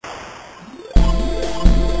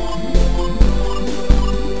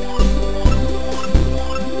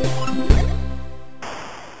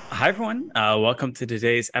Hi, everyone. Welcome to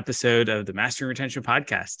today's episode of the Mastering Retention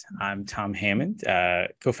Podcast. I'm Tom Hammond,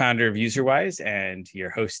 co-founder of UserWise and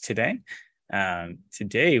your host today.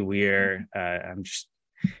 Today, I'm just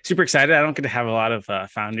super excited. I don't get to have a lot of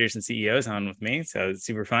founders and CEOs on with me, so it's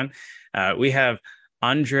super fun. We have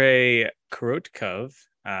Andrey Korotkov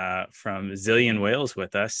from Zillion Whales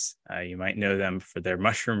with us. You might know them for their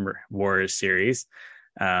Mushroom Wars series.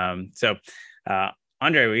 Andrey,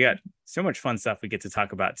 we got so much fun stuff we get to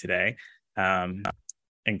talk about today,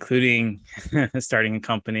 including starting a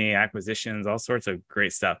company, acquisitions, all sorts of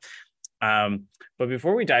great stuff. But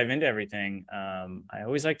before we dive into everything, I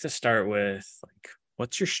always like to start with,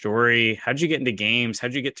 what's your story? How'd you get into games?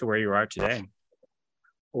 How'd you get to where you are today?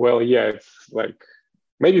 Well, yeah, it's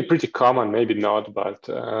maybe pretty common, maybe not, but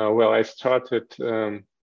I started to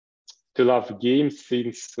love games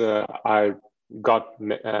since I got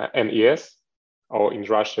NES. Or in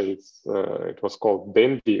Russia, it was called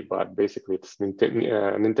Dendy, but basically it's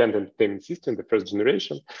Nintendo Entertainment System, the first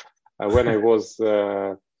generation. When I was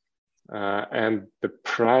in the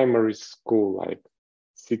primary school, like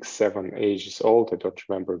 6, 7 ages old, I don't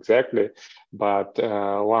remember exactly. But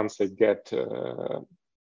once I get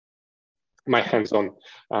my hands on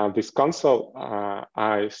this console,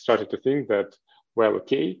 I started to think that, well,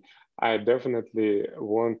 okay, I definitely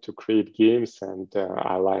want to create games, and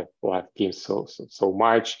I like games so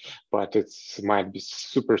much, but it might be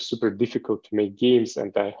super difficult to make games,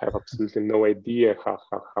 and I have absolutely no idea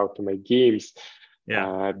how to make games.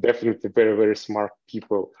 Yeah, definitely very smart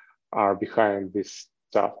people are behind this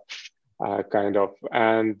stuff, kind of,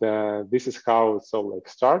 and this is how it all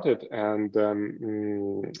started. And a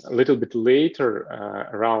little bit later,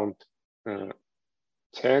 around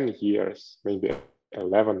 10 years, maybe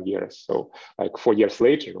 11 years, so 4 years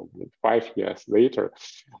later, or 5 years later,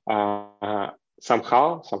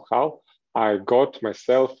 somehow I got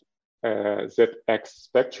myself a ZX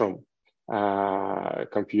Spectrum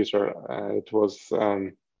computer. It was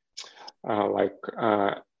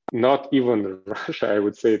not even Russia, I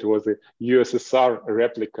would say. It was a USSR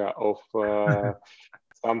replica of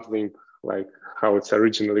something like how it's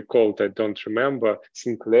originally called, I don't remember,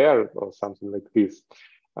 Sinclair or something like this.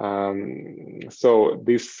 So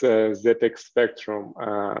this ZX Spectrum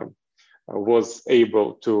was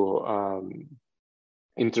able to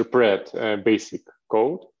interpret basic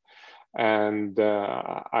code, and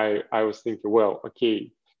I was thinking, well,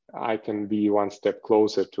 okay, I can be one step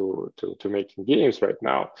closer to making games right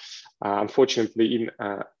now. Unfortunately, in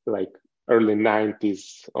early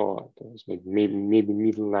 90s, or maybe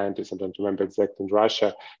middle 90s, I don't remember exactly, in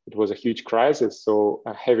Russia, it was a huge crisis. So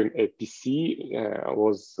having a PC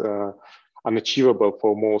was unachievable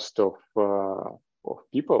for most of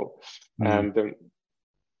people. Mm.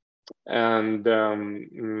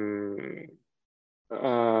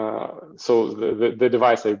 So the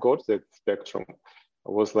device I got, that Spectrum,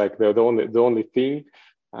 was the only thing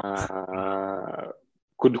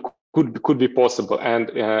could be possible. And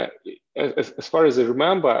as far as I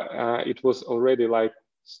remember, it was already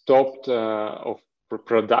stopped of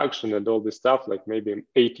production and all this stuff, maybe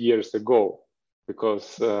 8 years ago,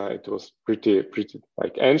 because it was pretty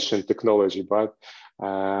ancient technology. But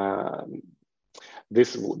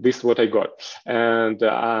this is what I got. And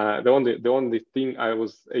the only thing I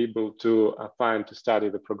was able to find to study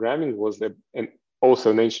the programming was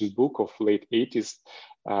also an ancient book of late 80s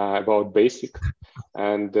about BASIC.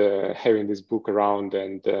 And having this book around,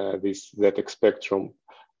 and this ZX Spectrum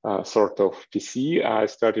sort of PC, I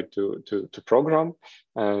started to program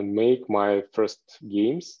and make my first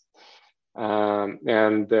games.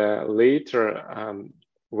 And later,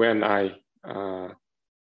 when I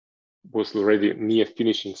was already near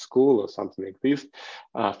finishing school or something like this,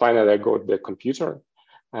 finally I got the computer,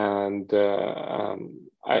 and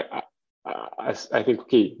I think,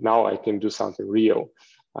 okay, now I can do something real.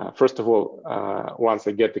 First of all, once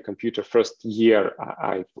I get the computer, first year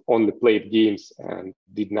I only played games and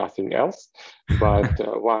did nothing else. But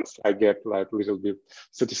once I get a little bit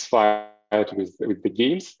satisfied with the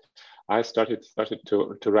games, I started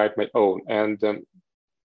to write my own. And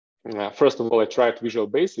first of all, I tried Visual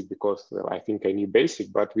Basic because I think I knew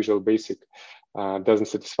Basic, but Visual Basic doesn't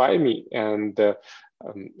satisfy me. And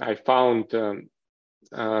I found the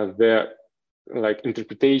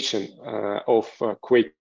interpretation of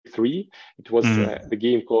Quake 3. It was the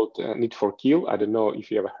game called Need for Kill. I don't know if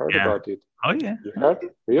you ever heard about it. Oh yeah, you heard?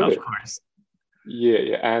 Really? Of course.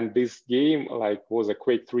 Yeah. And this game was a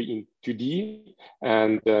Quake 3 in 2D,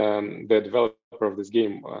 and the developer of this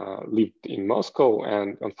game lived in Moscow.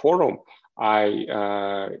 And on forum, I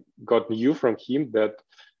got news from him that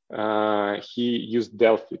he used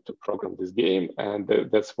Delphi to program this game, and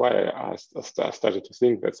that's why I started to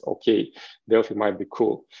think that's okay, Delphi might be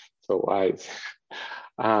cool. So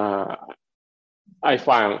I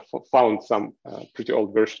found some pretty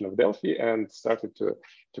old version of Delphi and started to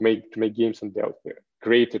make games on Delphi.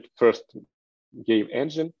 Created first game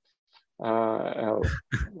engine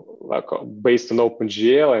like based on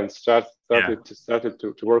OpenGL, and started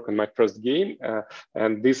to work on my first game.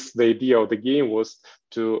 And the idea of the game was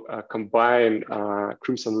to combine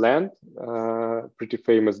Crimson Land, pretty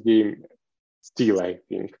famous game still, I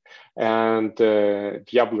think, and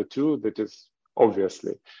Diablo 2, that is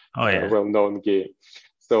obviously a well-known game.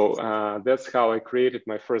 So that's how I created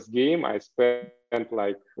my first game. I spent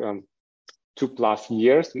like 2+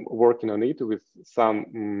 years working on it with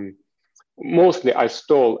some. Mostly I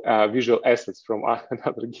stole visual assets from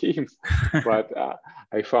other games, but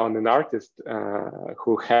I found an artist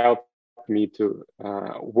who helped me to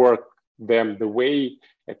work them the way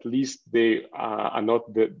at least they are not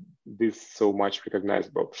this so much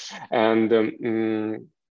recognizable. And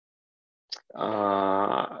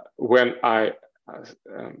when I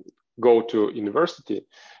go to university,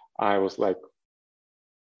 I was like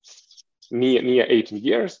near 18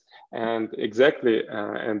 years. And exactly,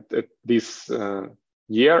 and this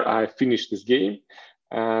year I finished this game,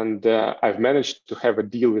 and I've managed to have a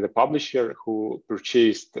deal with a publisher who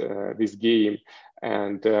purchased this game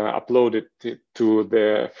and uploaded it to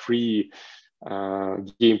the free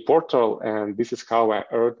game portal. And this is how I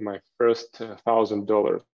earned my first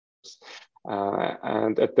 $1,000.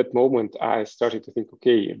 And at that moment, I started to think,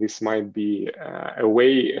 okay, this might be a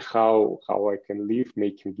way how I can live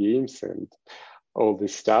making games and all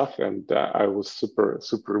this stuff, and I was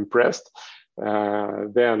super impressed.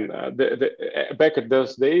 Then back at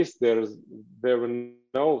those days, there were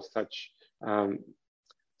no such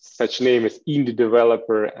name as indie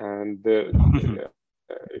developer, and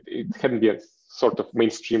it hadn't been sort of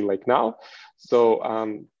mainstream like now. So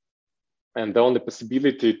and the only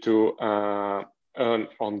possibility to earn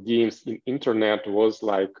on games in internet was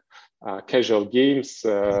like casual games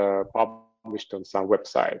published on some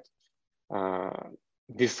website.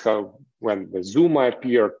 This is how when the Zuma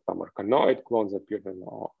appeared, some Arkanoid clones appeared, and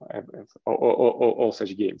all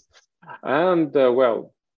such games. And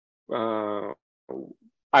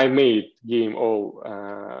I made game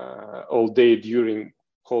all day during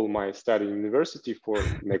whole my study in university for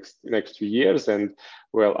next few years. And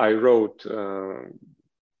well, I wrote.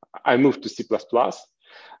 I moved to C++.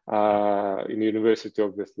 In university,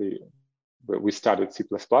 obviously, we studied C++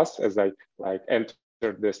 as I entered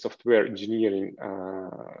the software engineering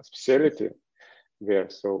specialty there.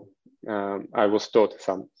 So I was taught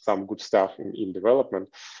some good stuff in development,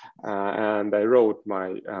 and I wrote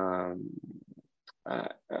my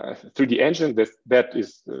 3D engine that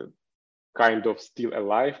is kind of still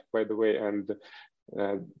alive, by the way, and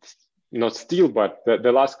not still, but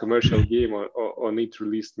the last commercial game on it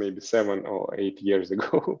released maybe 7 or 8 years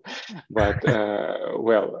ago. But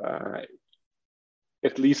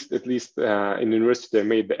at least in university, I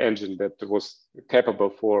made the engine that was capable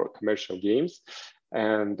for commercial games,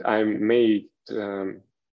 and I made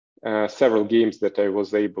several games that I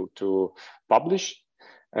was able to publish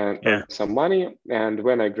and earn some money. And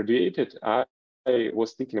when I graduated, I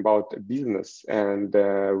was thinking about business, and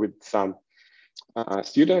with some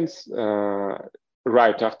students,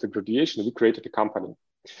 right after graduation, we created a company.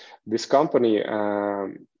 This company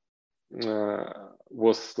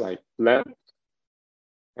was like planned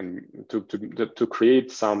and to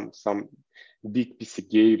create some big PC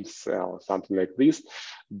games or something like this,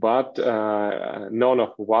 but none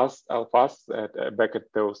of us back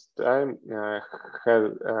at those time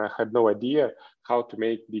had no idea how to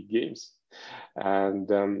make big games. And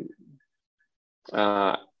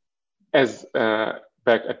as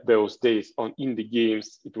back at those days on indie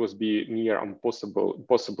games, it was near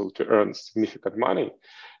impossible to earn significant money.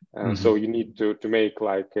 So you need to make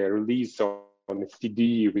like a release on a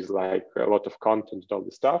CD with like a lot of content and all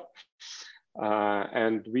this stuff.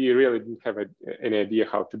 And we really didn't have any idea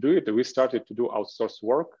how to do it. We started to do outsourced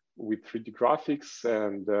work with 3D graphics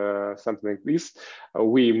and something like this.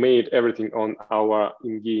 We made everything on our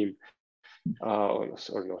in-game, our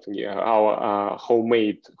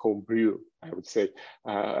homemade homebrew, I would say,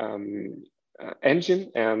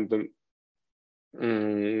 engine. And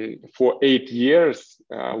for 8 years,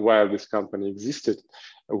 while this company existed,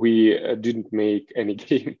 we didn't make any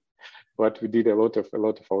game, but we did a lot of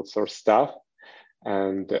outsourced stuff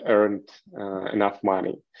and earned enough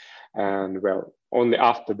money. And well, only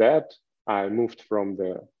after that, I moved from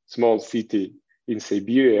the small city in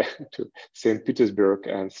Siberia to St. Petersburg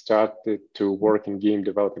and started to work in game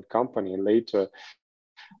development company. And later,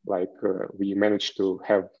 we managed to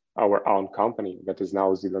have our own company that is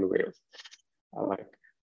now Zillion Whales.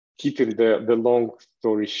 Keeping the long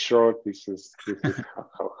story short, this is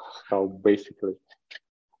how basically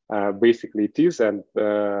it is. And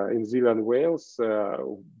in Zillion Whales,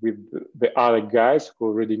 with the other guys who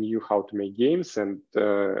already knew how to make games, and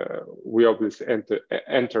we obviously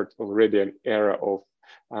entered already an era of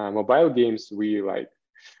mobile games. We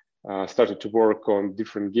started to work on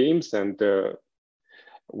different games, and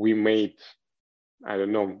we made, I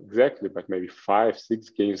don't know exactly, but maybe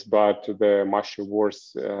 5-6 games. But the Mushroom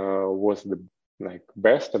Wars was the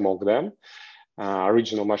best among them.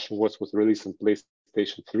 Original Mushroom Wars was released on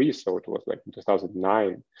PlayStation 3, so it was in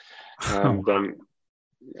 2009.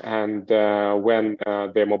 And when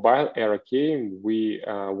the mobile era came, we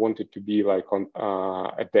wanted to be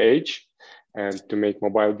at the edge and to make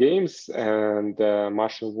mobile games. And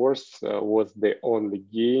Mushroom Wars was the only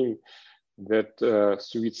game that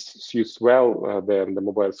suits well the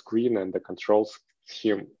mobile screen and the control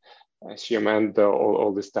scheme and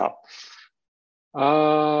all this stuff.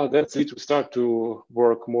 That's it. We start to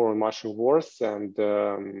work more on Mushroom Wars, and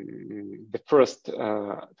the first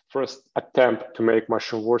attempt to make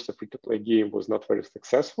Mushroom Wars a free-to-play game was not very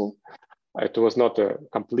successful. It was not a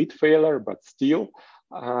complete failure, but still.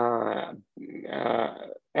 We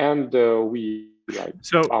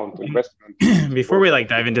found investment. Before we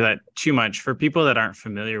dive into that too much, for people that aren't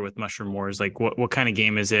familiar with Mushroom Wars, what kind of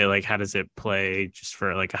game is it? How does it play? Just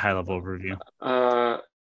for a high level overview.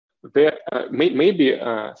 Maybe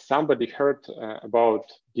somebody heard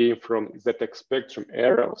about game from ZX Spectrum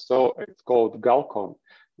era. So it's called Galcon.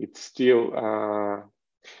 It's still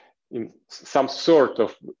in some sort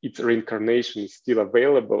of its reincarnation is still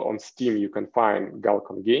available on Steam. You can find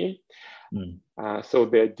Galcon game. So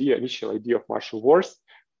the initial idea of Mushroom Wars,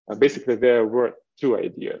 basically there were two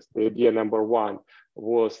ideas. The idea number one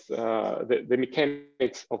was the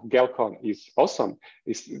mechanics of Galcon is awesome.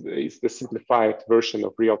 It's the simplified version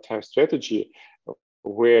of real-time strategy,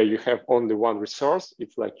 where you have only one resource.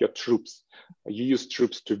 It's like your troops. You use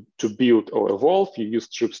troops to build or evolve. You use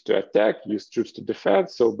troops to attack. You use troops to defend.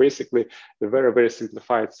 So basically, the very, very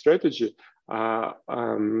simplified strategy.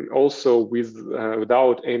 Also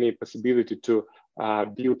without any possibility to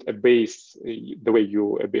build a base the way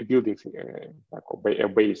you building a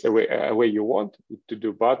base a way you want it to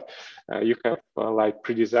do, but you have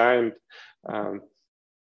pre-designed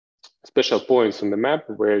special points on the map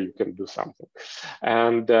where you can do something.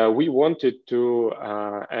 And we wanted to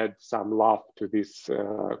add some love to this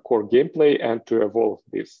core gameplay and to evolve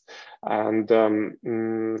this. And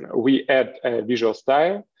we add a visual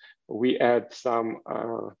style. We add some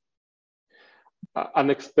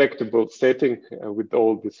unexpected setting with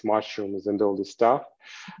all these mushrooms and all this stuff.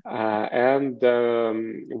 And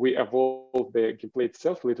we evolve the gameplay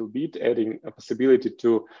itself a little bit, adding a possibility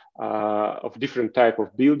to of different type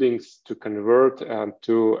of buildings to convert and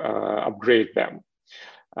to upgrade them.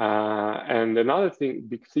 And another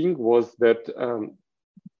big thing was that on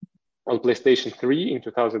PlayStation 3 in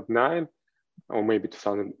 2009, or maybe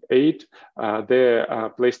 2008,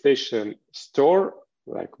 the PlayStation Store,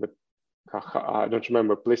 I don't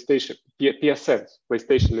remember, PlayStation, PSN,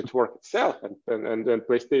 PlayStation Network itself, and then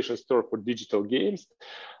PlayStation Store for digital games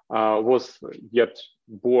was yet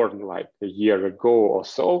born a year ago or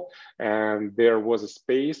so. And there was a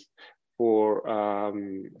space for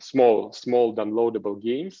small downloadable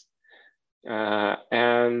games.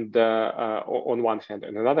 And on one hand,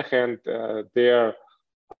 and on the other hand, there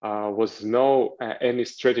was no any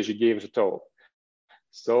strategy games at all.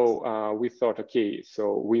 So we thought, okay,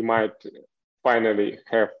 so we might finally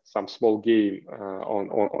have some small game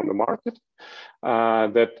on the market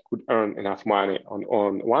that could earn enough money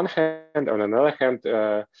on one hand. On another hand,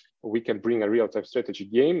 we can bring a real-time strategy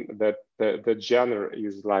game that the genre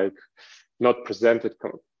is not presented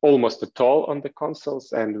almost at all on the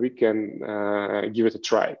consoles, and we can give it a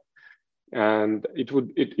try. And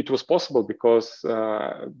it was possible because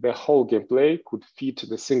the whole gameplay could fit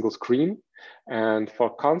the single screen. And for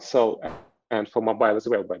console and for mobile as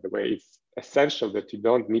well, by the way, it's essential that you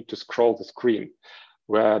don't need to scroll the screen.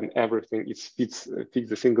 When everything fits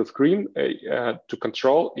the single screen, to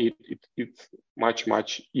control it's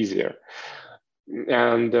much easier.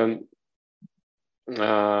 And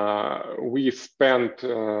we spent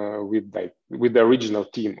with the original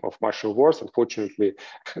team of Mushroom Wars. Unfortunately,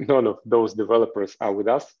 none of those developers are with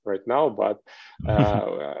us right now, but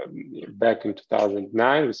back in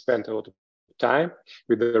 2009, we spent a lot of time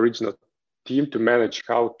with the original team to manage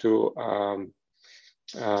how to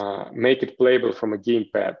make it playable from a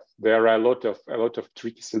gamepad. There are a lot of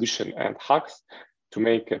tricky solutions and hacks to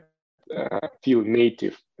make it feel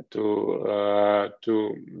native, to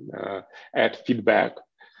add feedback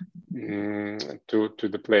to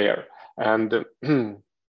the player, and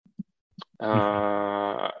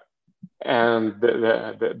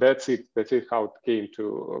that's it. That's it. How it came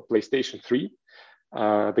to PlayStation 3.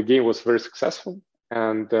 The game was very successful,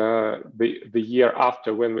 and the year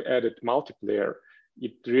after, when we added multiplayer,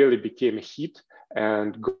 it really became a hit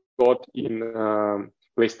and got in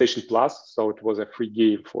PlayStation Plus. So it was a free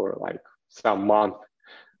game for like some month.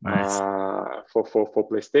 Nice. For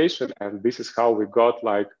PlayStation, and this is how we got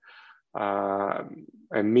like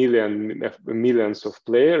millions of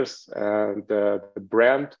players, and the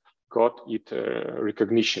brand got it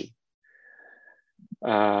recognition.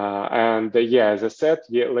 And as I said,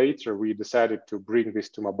 later we decided to bring this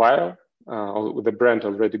to mobile. The brand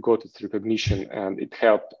already got its recognition, and it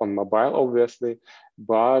helped on mobile, obviously,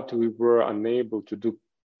 but we were unable to do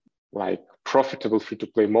like profitable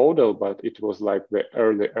free-to-play model, but it was like the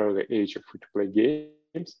early age of free-to-play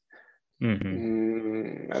games.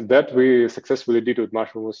 And that we successfully did with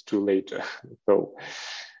Mushrooms 2 later. So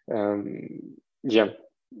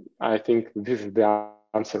I think this is the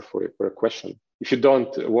answer for a question. If you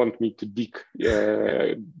don't want me to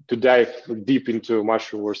dive deep into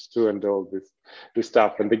Mushroom Wars 2 and all this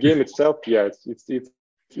stuff, and the game itself, it's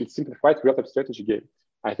simplified real-time strategy game.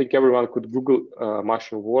 I think everyone could Google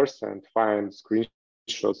Mushroom Wars and find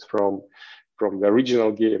screenshots from the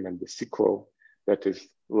original game and the sequel that is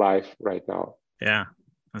live right now. Yeah,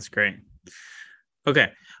 that's great.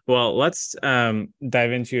 Okay, well, let's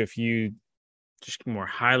dive into a few just more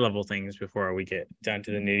high-level things before we get down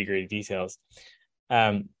to the nitty-gritty details.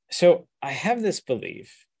 So I have this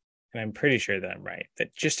belief, and I'm pretty sure that I'm right,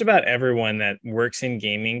 that just about everyone that works in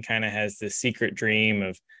gaming kind of has this secret dream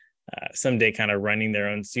of someday kind of running their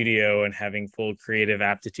own studio and having full creative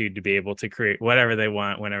aptitude to be able to create whatever they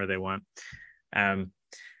want, whenever they want.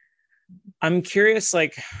 I'm curious,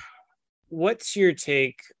 like, what's your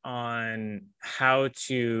take on how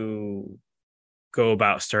to go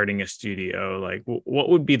about starting a studio? Like, what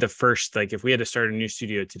would be the first, like, if we had to start a new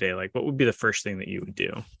studio today, like, what would be the first thing that you would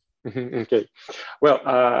do? Okay.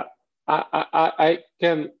 Well, I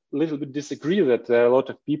can a little bit disagree that there are a lot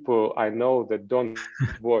of people I know that don't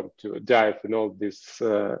want to dive in all these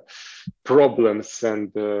problems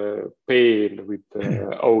and pain with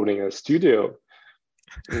owning a studio.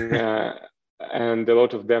 And a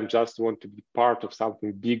lot of them just want to be part of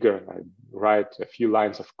something bigger. I write a few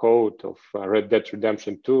lines of code of Red Dead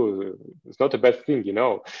Redemption 2. It's not a bad thing, you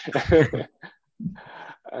know.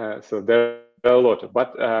 So there are a lot,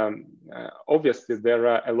 but obviously there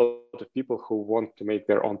are a lot of people who want to make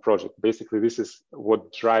their own project. Basically, this is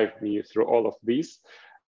what drives me through all of this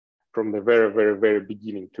from the very, very, very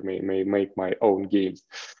beginning to make my own games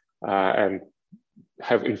and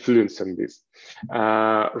have influence on this.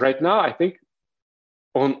 Right now, I think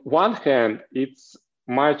on one hand, it's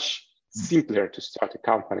much simpler to start a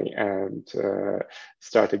company and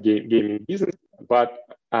start a gaming business. But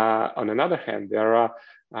on another hand, there are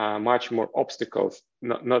much more obstacles,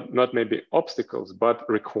 not maybe obstacles, but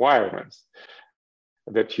requirements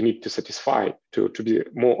that you need to satisfy to be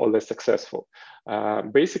more or less successful.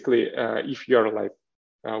 Basically, if you're like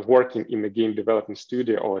working in a game development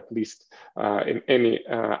studio, or at least in any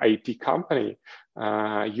IT company,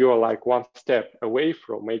 you're like one step away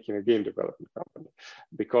from making a game development company,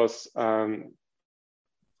 because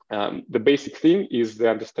the basic thing is the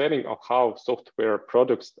understanding of how software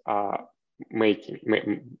products are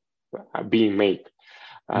being made.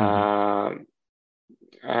 Mm-hmm.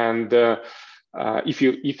 And if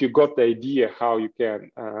you got the idea how you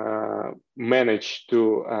can manage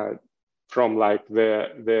to from like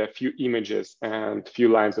the few images and few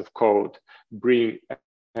lines of code bring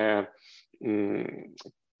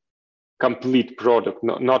complete product,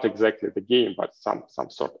 not exactly the game, but some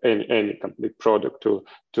sort any complete product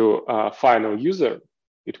to a final user.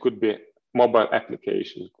 It could be mobile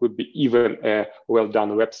application, it could be even a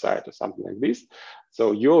well-done website or something like this.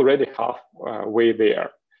 So you already halfway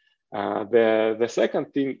there. The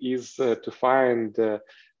second thing is to find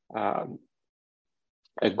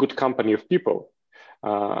a good company of people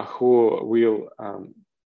who will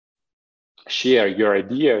share your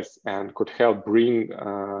ideas and could help bring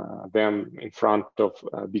them in front of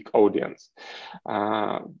a big audience.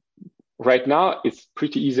 Right now, it's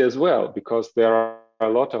pretty easy as well, because there are a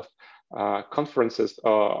lot of conferences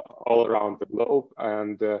all around the globe.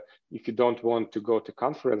 And if you don't want to go to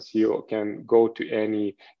conference, you can go to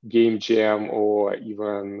any game jam or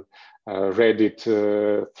even Reddit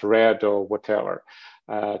thread or whatever.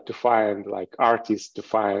 to find like artists, to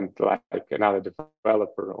find like another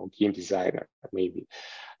developer or game designer, maybe.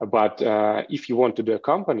 But if you want to do a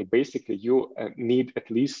company, basically you need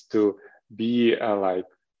at least to be to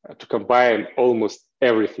combine almost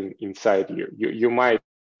everything inside you. You might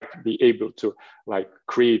be able to like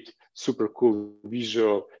create super cool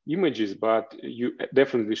visual images, but you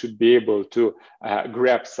definitely should be able to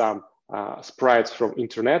grab some sprites from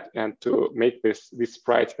internet and to make these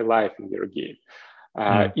sprites alive in your game.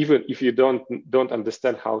 Even if you don't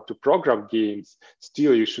understand how to program games,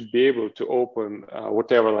 still you should be able to open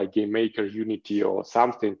whatever like Game Maker, Unity, or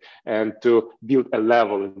something, and to build a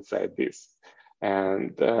level inside this.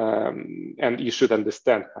 And you should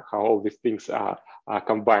understand how all these things are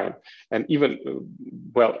combined. And even,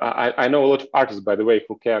 well, I know a lot of artists, by the way,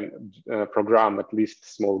 who can program at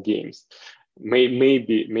least small games.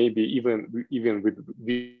 Maybe even with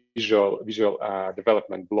visual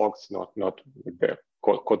development blocks, not with the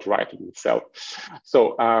code writing itself.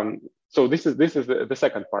 So so this is the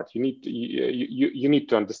second part. You need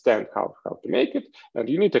to understand how to make it, and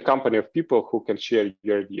you need a company of people who can share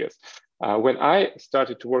your ideas. When I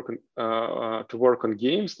started to work on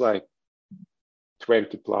games like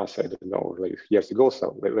 20 plus, I don't know, like years ago,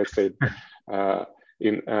 so let's say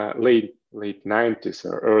in late 90s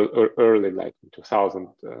or early like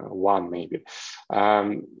 2001 maybe.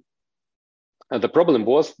 The problem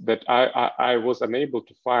was that I was unable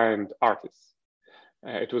to find artists.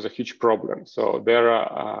 It was a huge problem. So there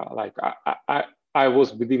are I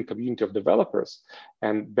was within community of developers,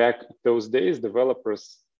 and back those days,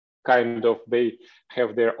 developers kind of they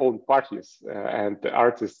have their own parties, and the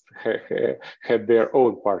artists had their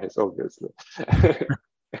own parties, obviously,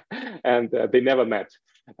 and they never met.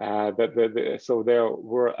 So there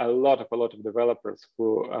were a lot of developers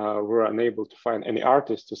who were unable to find any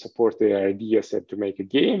artists to support their ideas and to make a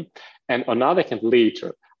game. And on the other hand,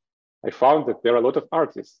 later, I found that there are a lot of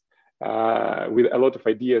artists with a lot of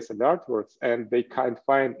ideas and artworks, and they can't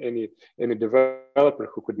find any developer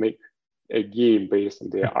who could make a game based on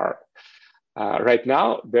their art. Right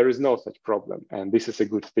now, there is no such problem, and this is a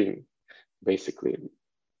good thing. Basically,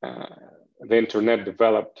 the internet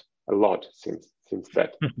developed a lot since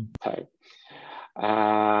that time.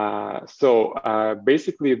 So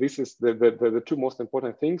basically, this is the two most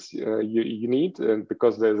important things you need,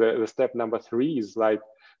 because the step number 3 is like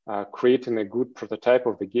creating a good prototype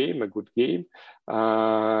of the game, a good game.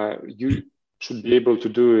 You should be able to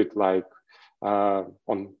do it like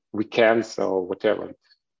on weekends or whatever,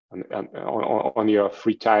 on your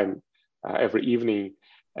free time every evening.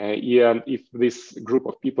 And if this group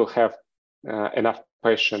of people have enough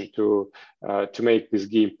passion to make this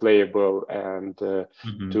game playable and to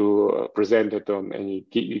present it on any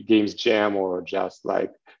games jam, or just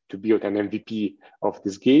like to build an MVP of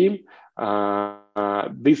this game,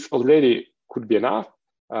 this already could be enough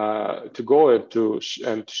to go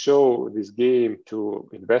and show this game to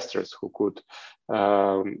investors who could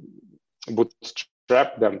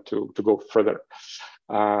bootstrap them to go further.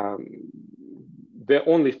 The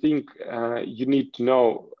only thing you need to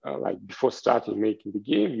know, like before starting making the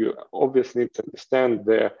game, you obviously need to understand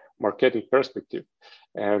the marketing perspective.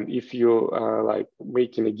 And if you like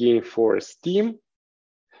making a game for Steam,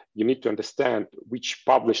 you need to understand which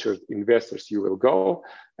publishers, investors you will go,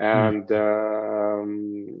 and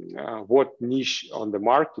what niche on the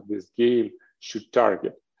market this game should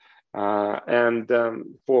target.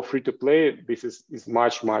 For free-to-play, this is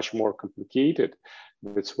much more complicated.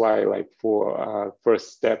 That's why, like for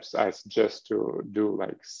first steps, I suggest to do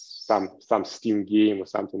like some Steam game or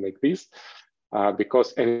something like this,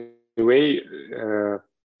 because anyway,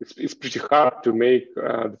 it's pretty hard to make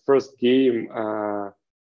the first game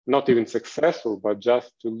not even successful, but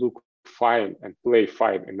just to look fine and play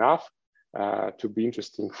fine enough to be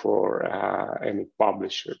interesting for any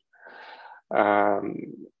publisher.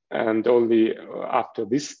 And only after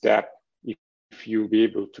this step, if you be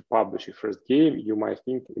able to publish your first game, you might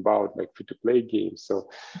think about like free-to-play games, so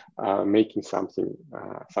making something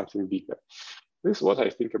bigger. This is what I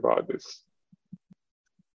think about this.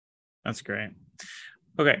 That's great.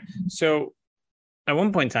 Okay, so at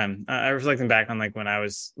one point in time, I reflecting back on like when I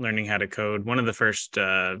was learning how to code, one of the first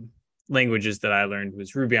languages that I learned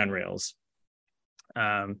was Ruby on Rails.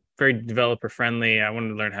 Very developer friendly. I wanted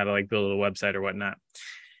to learn how to like build a website or whatnot.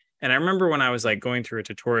 And I remember when I was like going through a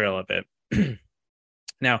tutorial of it.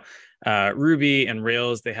 Now, Ruby and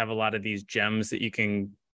Rails, they have a lot of these gems that you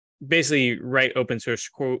can basically write open source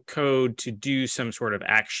code to do some sort of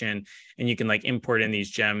action, and you can like import in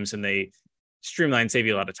these gems, and they streamline, save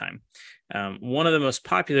you a lot of time. One of the most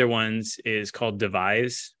popular ones is called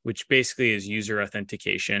Devise, which basically is user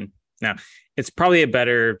authentication. Now, it's probably a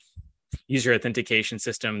better user authentication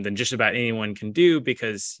system than just about anyone can do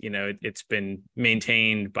because, it's been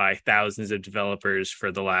maintained by thousands of developers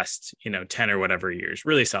for the last, 10 or whatever years,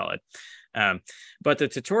 really solid. But the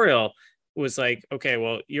tutorial was like, okay,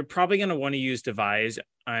 well, you're probably going to want to use Devise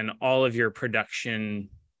on all of your production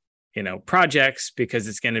projects because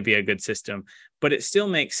it's going to be a good system, but it still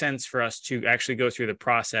makes sense for us to actually go through the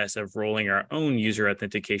process of rolling our own user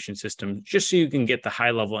authentication system, just so you can get the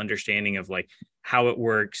high level understanding of like how it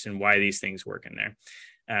works and why these things work in there.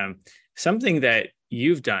 Something that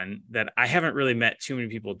you've done that I haven't really met too many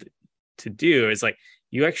people to do is like,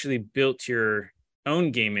 you actually built your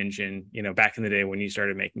own game engine, back in the day when you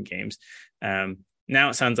started making games. Now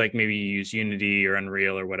it sounds like maybe you use Unity or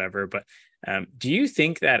Unreal or whatever, but do you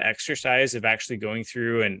think that exercise of actually going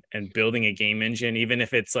through and building a game engine, even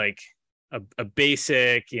if it's like a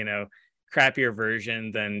basic, crappier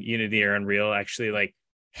version than Unity or Unreal, actually like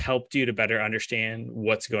helped you to better understand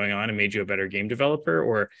what's going on and made you a better game developer?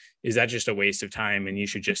 Or is that just a waste of time and you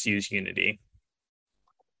should just use Unity?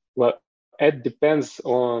 Well, it depends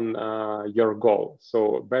on your goal.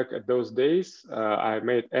 So back at those days, I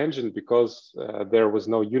made engine because there was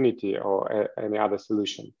no Unity or any other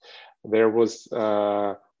solution. There was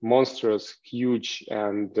monstrous, huge,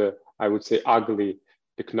 and I would say ugly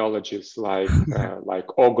technologies like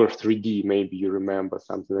Ogre 3D. Maybe you remember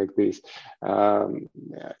something like this.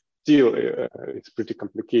 Still, it's pretty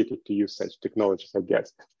complicated to use such technologies, I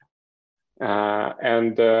guess.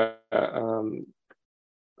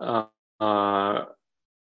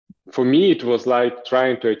 For me, it was like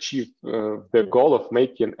trying to achieve the goal of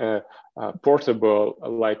making a portable,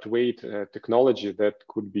 lightweight technology that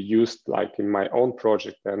could be used like in my own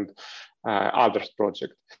project and others'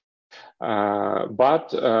 project.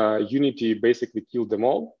 But Unity basically killed them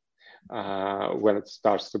all when it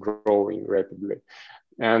starts to growing rapidly.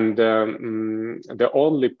 And the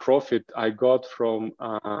only profit I got from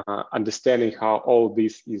understanding how all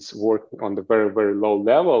this is working on the very, very low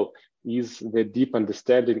level is the deep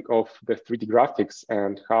understanding of the 3D graphics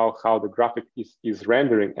and how the graphic is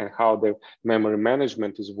rendering and how the memory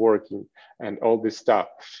management is working and all this stuff.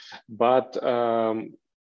 But on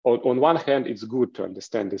one hand, it's good to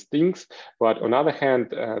understand these things, but on the other hand,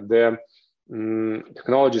 the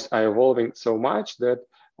technologies are evolving so much that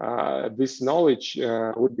this knowledge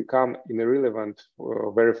would become irrelevant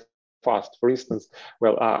very fast. For instance,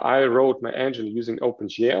 I wrote my engine using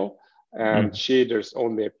OpenGL, and shaders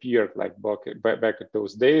only appeared like back at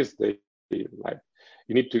those days. They like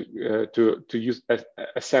you need to use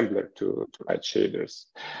assembler to write shaders.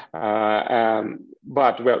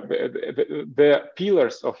 But the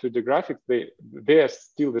pillars of 3D graphics they are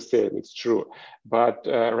still the same. It's true. But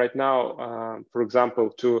right now, for example,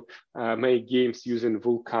 to make games using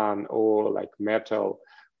Vulkan or like Metal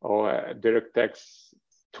or DirectX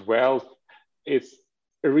 12, it's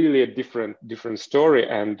really a different story,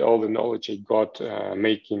 and all the knowledge I got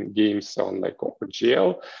making games on like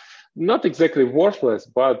OpenGL, not exactly worthless,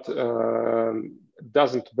 but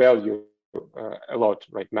doesn't value a lot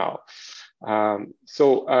right now.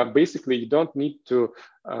 So basically, you don't need to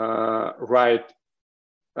write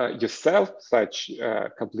yourself such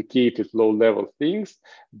complicated low-level things,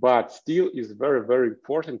 but still is very, very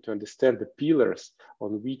important to understand the pillars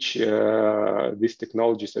on which these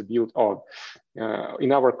technologies are built on.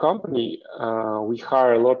 In our company, we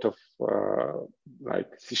hire a lot of like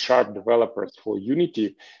C# developers for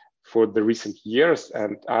Unity for the recent years,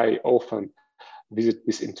 and I often visit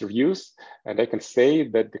these interviews, and I can say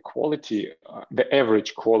that the quality, the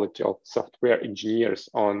average quality of software engineers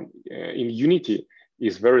in Unity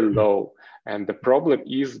is very low. And the problem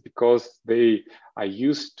is because they are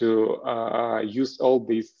used to use all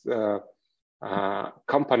these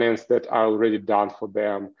components that are already done for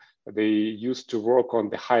them. They used to work on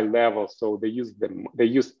the high level. So they use,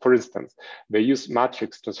 for instance, they use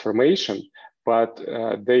matrix transformation, but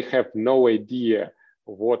they have no idea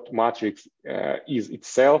what matrix is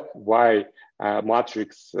itself, why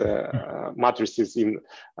matrices in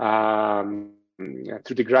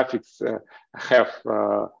 3D graphics have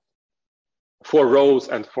 4 rows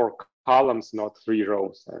and 4 columns, not 3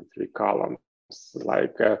 rows and 3 columns.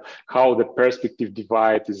 Like how the perspective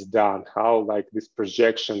divide is done, how like this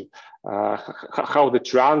projection, how the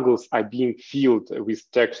triangles are being filled with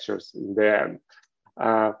textures in the end.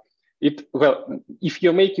 If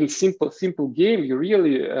you're making simple game, you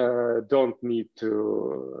really don't need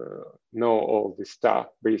to know all this stuff,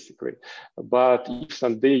 basically. But if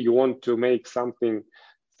someday you want to make something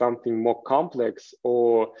more complex,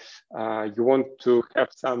 or you want to have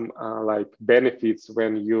some like benefits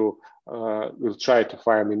when you will try to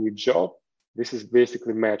find a new job, This is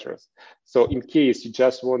basically matters. So in case you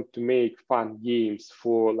just want to make fun games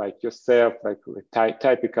for like yourself, like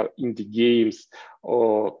typical indie games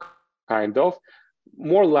or kind of,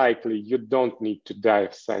 more likely you don't need to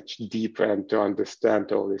dive such deep and to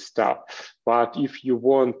understand all this stuff. But if you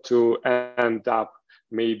want to end up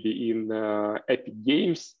maybe in Epic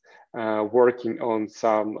Games, working on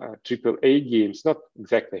some AAA games, not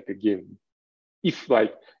exactly Epic game. If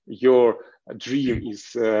like your dream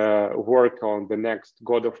is work on the next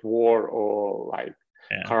God of War or like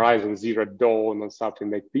Horizon Zero Dawn or something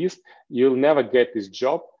like this, you'll never get this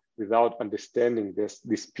job without understanding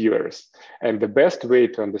these pillars. And the best way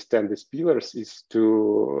to understand these pillars is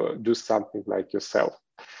to do something like yourself.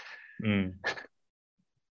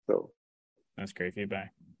 So that's great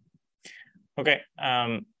feedback. Okay.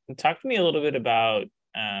 Talk to me a little bit about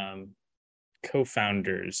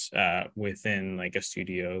co-founders within like a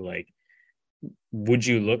studio. Like, would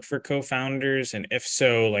you look for co-founders? And if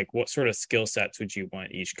so, like what sort of skill sets would you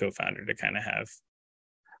want each co-founder to kind of have?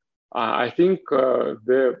 I think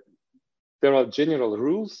there are general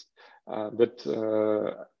rules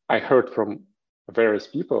that I heard from various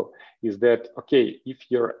people is that, okay, if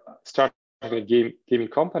you're starting a gaming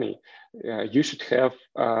company, you should have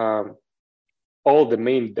all the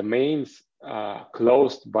main domains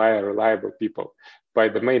closed by reliable people. By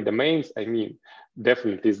the main domains, I mean,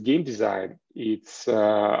 definitely it's game design, it's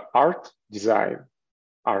art design,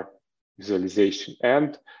 art visualization,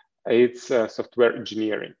 and it's software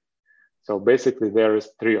engineering. So basically there is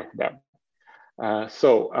 3 of them.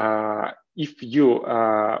 So if you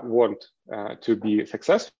want to be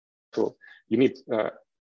successful, you need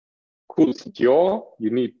cool CTO, you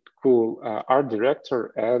need cool art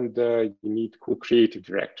director, and you need cool creative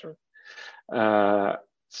director.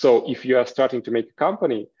 So if you are starting to make a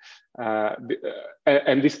company,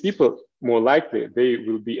 and these people, more likely, they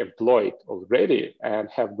will be employed already and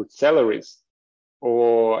have good salaries,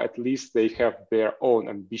 or at least they have their own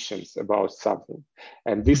ambitions about something.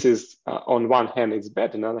 And this is, on one hand, it's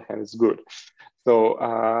bad, on the other hand, it's good. So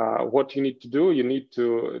what you need to do, you need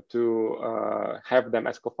to have them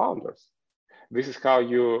as co-founders. This is how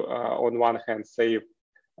you, on one hand, save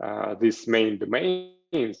these main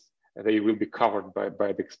domains. They will be covered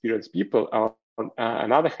by the experienced people. On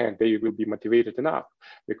another hand, they will be motivated enough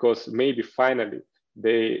because maybe finally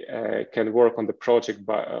they can work on the project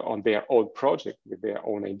on their own project with their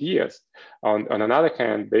own ideas. On another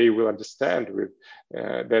hand, they will understand with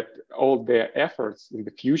that all their efforts in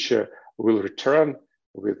the future will return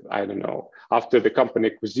with, I don't know, after the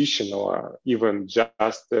company acquisition, or even just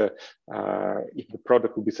if the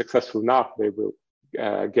product will be successful enough, they will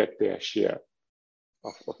get their share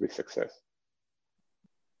of the success.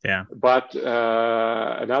 Yeah. But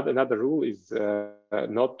another rule is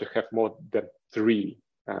not to have more than 3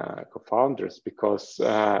 co-founders, because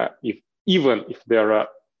even if there are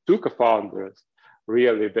 2 co-founders,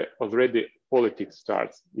 really already politics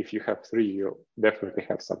starts. If you have 3, you definitely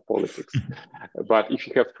have some politics. But if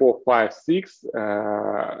you have 4, 5, 6,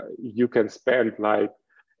 you can spend like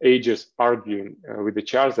ages arguing with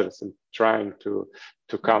each other and trying to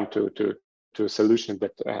come to a solution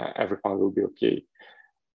that everyone will be okay.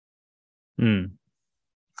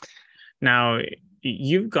 Now,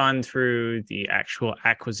 you've gone through the actual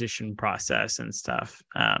acquisition process and stuff.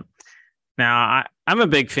 Now, I'm a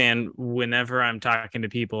big fan whenever I'm talking to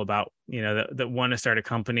people about, that want to start a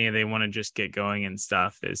company and they want to just get going and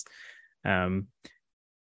stuff is, the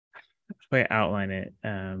way I outline it.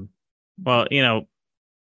 Well,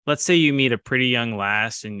 let's say you meet a pretty young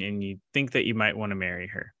lass and you think that you might want to marry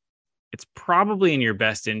her. It's probably in your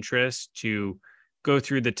best interest to go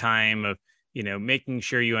through the time of, making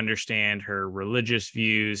sure you understand her religious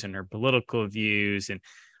views and her political views and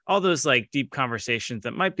all those like deep conversations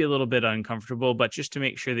that might be a little bit uncomfortable, but just to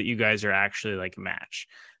make sure that you guys are actually like a match.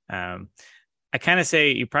 I kind of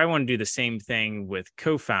say you probably want to do the same thing with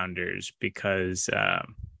co-founders because,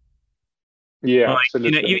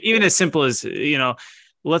 absolutely. Even as simple as,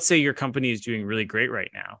 let's say your company is doing really great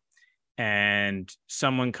right now and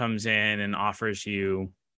someone comes in and offers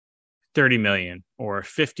you $30 million or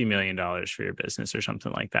 $50 million for your business or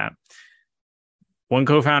something like that. One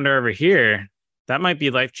co-founder over here, that might be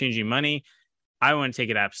life-changing money. I want to take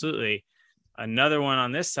it absolutely. Another one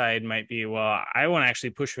on this side might be, well, I want to actually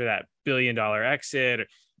push for that $1 billion exit.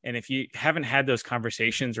 And if you haven't had those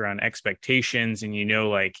conversations around expectations and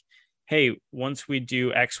like, hey, once we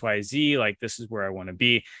do X, Y, Z, like this is where I want to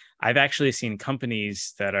be. I've actually seen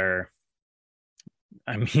companies that are,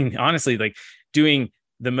 honestly, like doing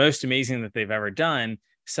the most amazing that they've ever done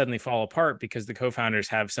suddenly fall apart because the co-founders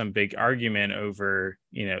have some big argument over,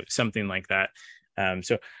 something like that.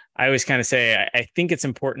 So I always kind of say, I think it's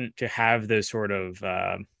important to have those sort of,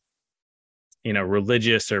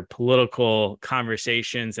 religious or political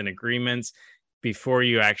conversations and agreements before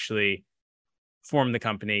you actually form the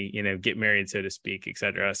company, get married, so to speak, et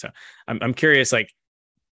cetera. So I'm curious, like,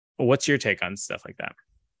 what's your take on stuff like that?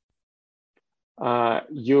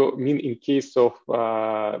 You mean in case of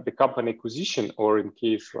the company acquisition, or in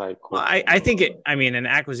case like? Well, I think an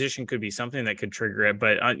acquisition could be something that could trigger it,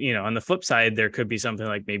 but on the flip side, there could be something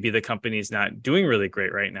like maybe the company's not doing really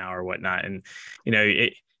great right now or whatnot. And,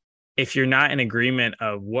 if you're not in agreement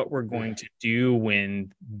of what we're going to do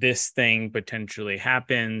when this thing potentially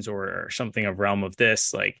happens or something of realm of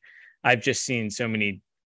this, like I've just seen so many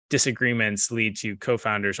disagreements lead to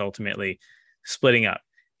co-founders ultimately splitting up.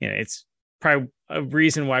 It's probably a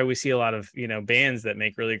reason why we see a lot of, bands that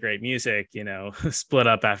make really great music, split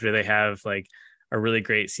up after they have like a really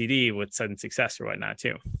great CD with sudden success or whatnot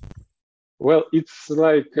too. Well, it's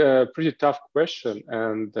like a pretty tough question,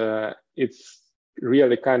 and it's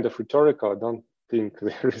really kind of rhetorical. I don't think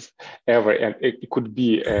there is ever, and it could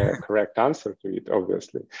be a correct answer to it,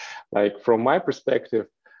 obviously. Like from my perspective,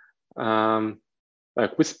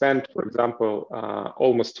 like we spent, for example,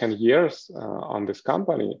 almost 10 years on this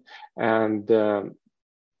company, and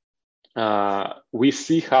we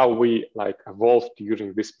see how we like evolved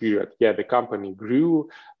during this period. Yeah, the company grew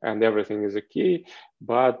and everything is okay,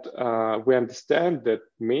 but we understand that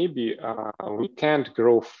maybe we can't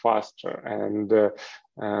grow faster, and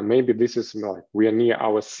maybe this is like we are near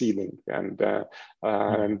our ceiling, and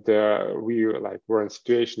we like we're in a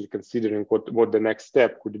situation considering what the next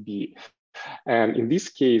step could be. And in this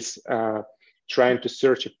case, trying to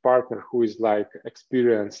search a partner who is like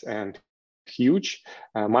experienced and huge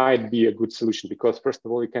might be a good solution, because first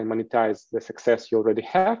of all, you can monetize the success you already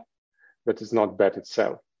have. That is not bad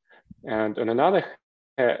itself. And on another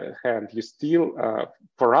hand, you still,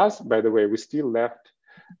 for us, by the way, we still left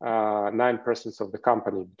 9% of the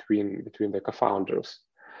company between the co-founders.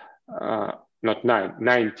 Not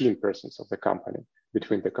 19% of the company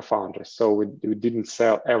between the co-founders. So we didn't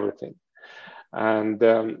sell everything. And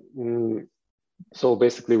so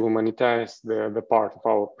basically we monetize the part of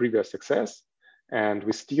our previous success, and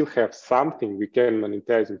we still have something we can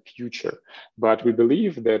monetize in future. But we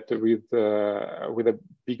believe that with a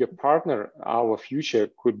bigger partner, our future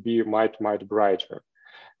could be much brighter.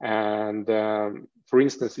 And for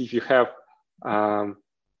instance, if you have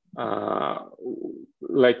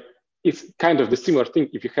like, it's kind of the similar thing.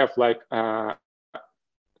 If you have like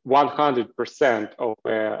 100% of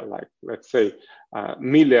like, let's say, $1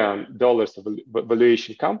 million of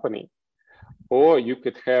valuation company, or you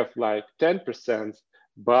could have like 10%,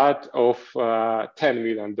 but of $10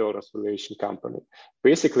 million valuation company.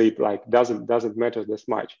 Basically, it like doesn't matter this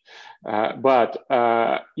much. But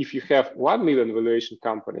if you have 1 million valuation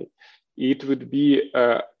company, it would be,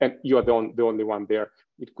 and you are the only one there,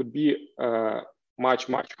 it could be much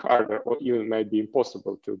harder, or even might be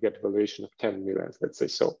impossible to get valuation of 10 million, let's say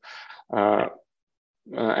so. But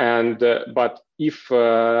if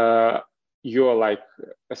you're like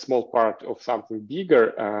a small part of something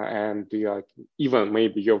bigger, and like even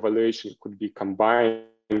maybe your valuation could be combined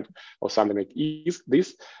or something like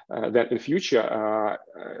this, then in future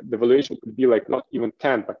the valuation could be like not even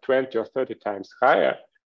 10 but 20 or 30 times higher.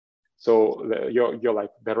 So you're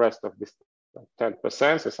like the rest of this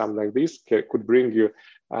 10% or something like this could bring you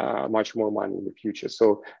much more money in the future.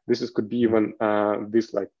 So this could be even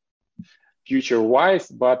this like future wise,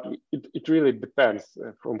 but it really depends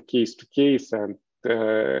from case to case, and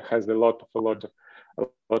has a lot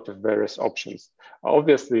of various options.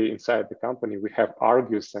 Obviously, inside the company we have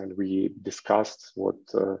argues and we discussed what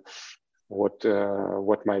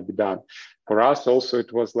might be done. For us also,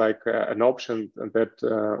 it was like an option that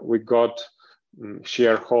we got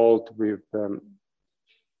sharehold with the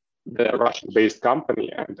Russian-based company,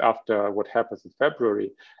 and after what happens in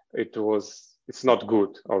February, it's not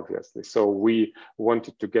good, obviously. So we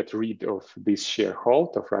wanted to get rid of this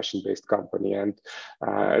sharehold of Russian-based company, and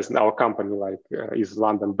as our company like is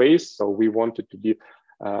London-based, so we wanted to be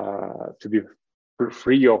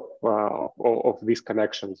free of these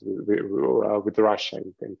connections with Russia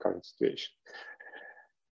in current situation.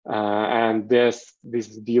 And this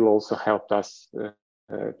deal also helped us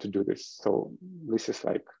to do this. So this is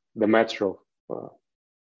like the matter of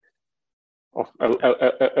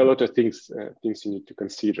a lot of things you need to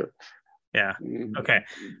consider. Yeah. Okay.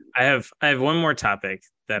 I have one more topic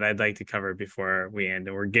that I'd like to cover before we end,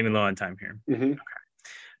 and we're getting low on time here. Mm-hmm. Okay.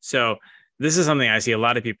 So this is something I see a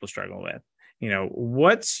lot of people struggle with.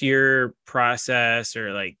 What's your process,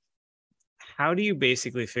 or like, how do you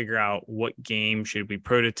basically figure out what game should we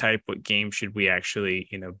prototype, what game should we actually,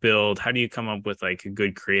 build? How do you come up with like a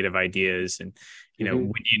good creative ideas and,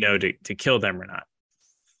 when to kill them or not?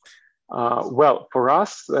 Well, for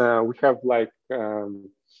us, we have like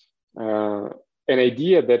an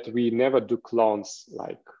idea that we never do clones,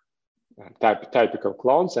 like typical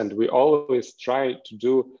clones, and we always try to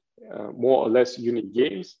do more or less unique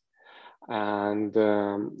games. And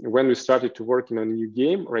when we started to working on a new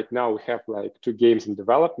game, right now we have like 2 games in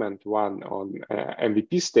development, one on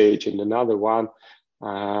MVP stage and another one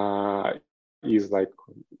is like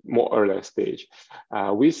more earlier stage.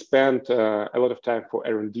 We spent a lot of time for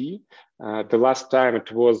R&D. The last time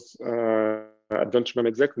it was, I don't remember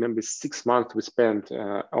exactly, maybe 6 months we spent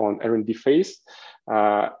on R&D phase.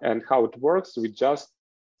 And how it works, we just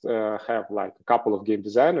have like a couple of game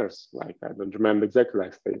designers, like I don't remember exactly,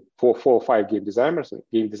 like say 4 or 5 game designers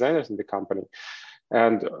in the company,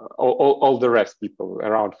 and all the rest people,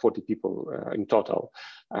 around 40 people in total.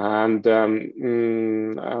 And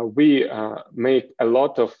we make a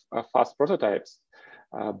lot of fast prototypes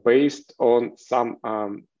based on some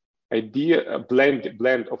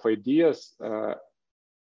blend of ideas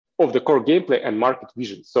of the core gameplay and market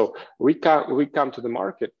vision. So we come to the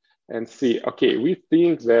market and see, okay, we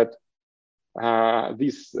think that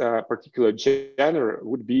this particular genre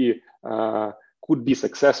could be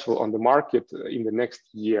successful on the market in the next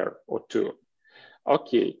year or 2.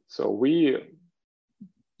 Okay, so we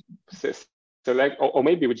select, or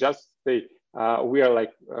maybe we just say we are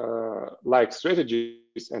like strategists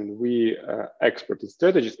and we expert in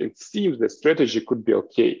strategies. It seems the strategy could be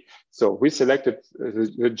okay. So we selected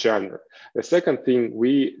the genre. The second thing,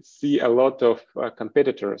 we see a lot of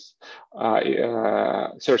competitors,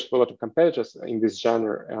 search for a lot of competitors in this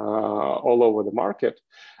genre all over the market,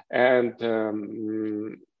 and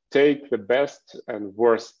take the best and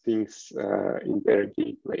worst things in their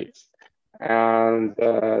gameplays. And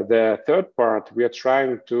the third part, we are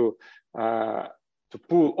trying to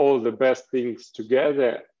pull all the best things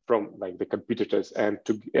together from like the competitors and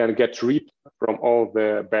get rid from all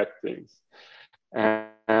the bad things.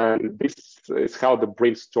 And this is how the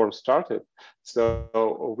brainstorm started.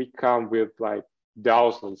 So we come with like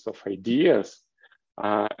thousands of ideas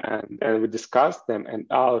and we discuss them. And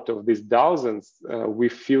out of these thousands, we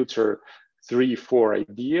filter 3-4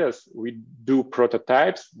 ideas. We do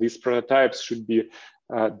prototypes. These prototypes should be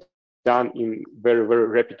done in very, very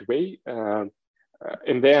rapid way.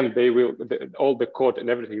 And then all the code and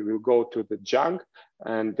everything will go to the junk,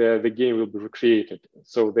 and the game will be recreated.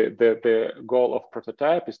 So the goal of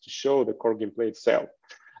prototype is to show the core gameplay itself.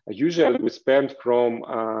 Usually we spend from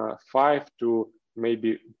 5 to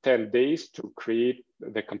maybe 10 days to create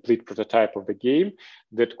the complete prototype of the game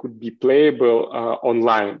that could be playable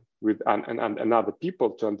online with another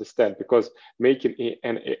people to understand, because making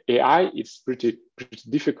an AI is pretty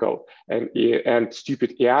difficult, and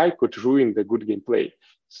stupid AI could ruin the good gameplay.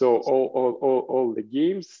 So all the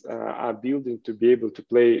games are building to be able to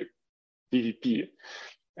play PvP.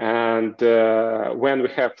 And when we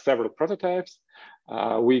have several prototypes,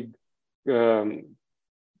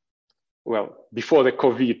 well, before the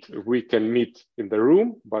COVID, we can meet in the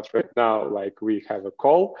room, but right now, like, we have a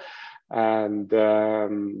call and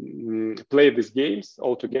play these games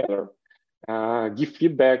all together, give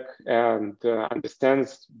feedback, and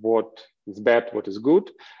understands what is bad, what is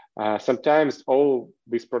good. Sometimes all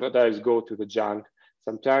these prototypes go to the junk.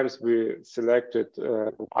 Sometimes we selected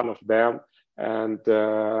one of them, and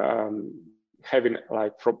having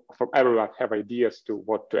like from everyone have ideas to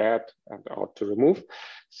what to add and or to remove.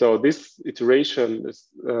 So this iteration is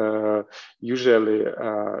usually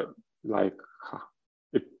like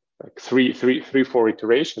 4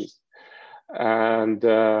 iterations. And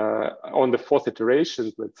on the 4th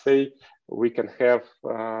iteration, let's say, we can have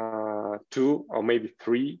 2 or maybe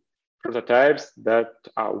 3 prototypes that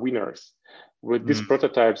are winners. With these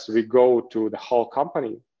prototypes, we go to the whole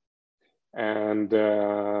company, and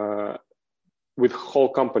with whole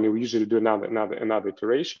company, we usually do another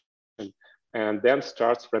iteration, and then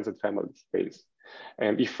starts friends and family phase.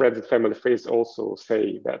 And if friends and family phase also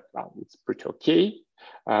say that it's pretty okay,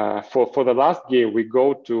 for the last game, we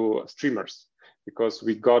go to streamers, because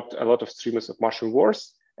we got a lot of streamers of Mushroom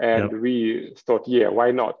Wars, and we thought, yeah,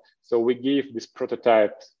 why not? So we gave this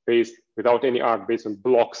prototype based without any art, based on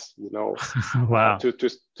blocks, wow.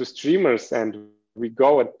 To streamers, and we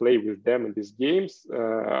go and play with them in these games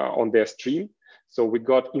on their stream. So we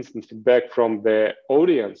got instant feedback from the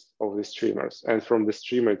audience of the streamers and from the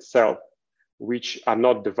streamer itself, which are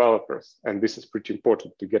not developers. And this is pretty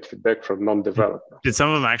important, to get feedback from non-developers. Did some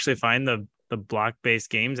of them actually find the block-based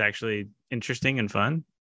games actually interesting and fun?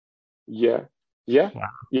 Yeah, yeah. Wow.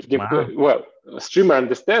 If gameplay, Wow. well, a streamer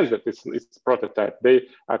understands that it's prototype. They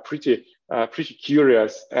are pretty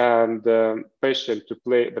curious and patient to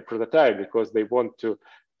play the prototype because they want to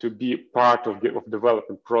be part of the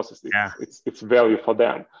development process. Yeah. It's value for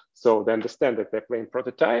them. So they understand that they're playing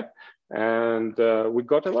prototype, and we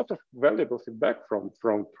got a lot of valuable feedback from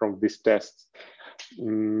these tests.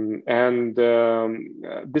 And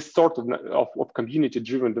this sort of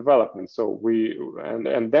community-driven development. So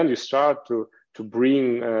and then you start to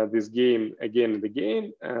bring this game again and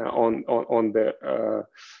again on the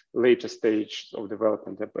later stage of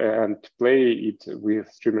development and play it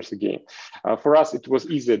with streamers again. For us, it was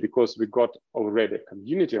easier because we got already a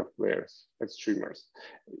community of players and streamers.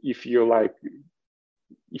 If you're like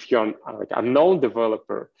a known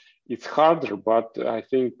developer, it's harder, but I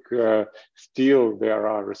think still there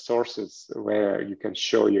are resources where you can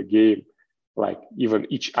show your game, like even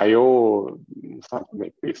each IO, something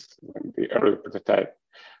like this, when the early prototype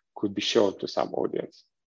could be shown to some audience.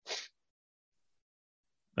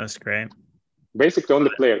 That's great. Basically,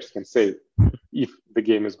 only players can say if the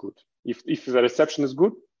game is good. If the reception is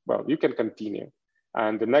good, well, you can continue.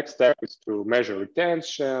 And the next step is to measure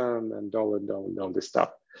retention and all this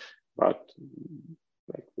stuff. But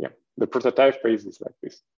yeah, the prototype phase is like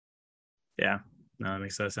this. Yeah, no, that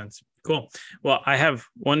makes a lot of sense. Cool. Well, I have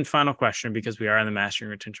one final question because we are on the Mastering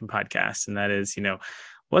Retention podcast, and that is,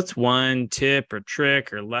 what's one tip or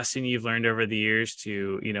trick or lesson you've learned over the years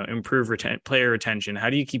to, improve player retention? How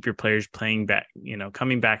do you keep your players playing back,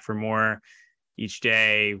 coming back for more each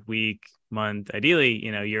day, week, month, ideally,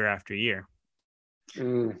 year after year?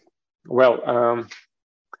 Well,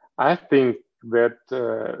 I think that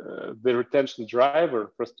the retention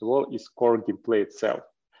driver, first of all, is core gameplay itself.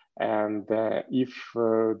 And if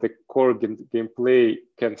the core gameplay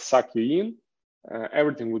can suck you in,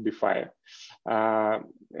 everything would be fine.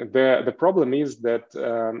 The problem is that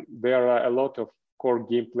there are a lot of core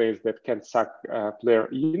gameplays that can suck player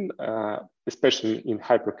in, especially in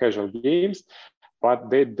hyper casual games, but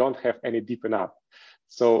they don't have any deep enough.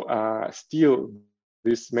 So still,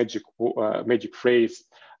 this magic phrase,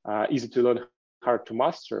 easy to learn, hard to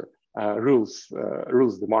master, rules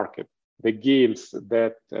the market. The games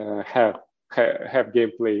that have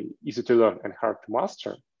gameplay easy to learn and hard to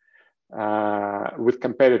master, with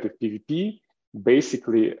competitive PvP,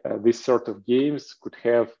 basically this sort of games could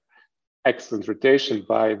have excellent rotation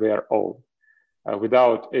by their own,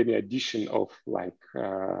 without any addition of like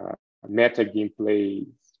meta gameplay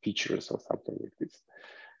features or something like this.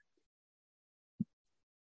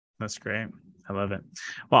 That's great. I love it.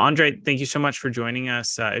 Well, Andrey, thank you so much for joining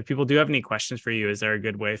us. If people do have any questions for you, is there a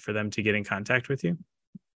good way for them to get in contact with you?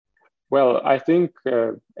 Well, I think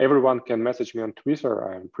everyone can message me on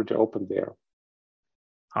Twitter. I'm pretty open there.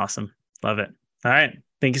 Awesome. Love it. All right.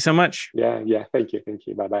 Thank you so much. Yeah. Thank you.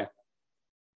 Bye-bye.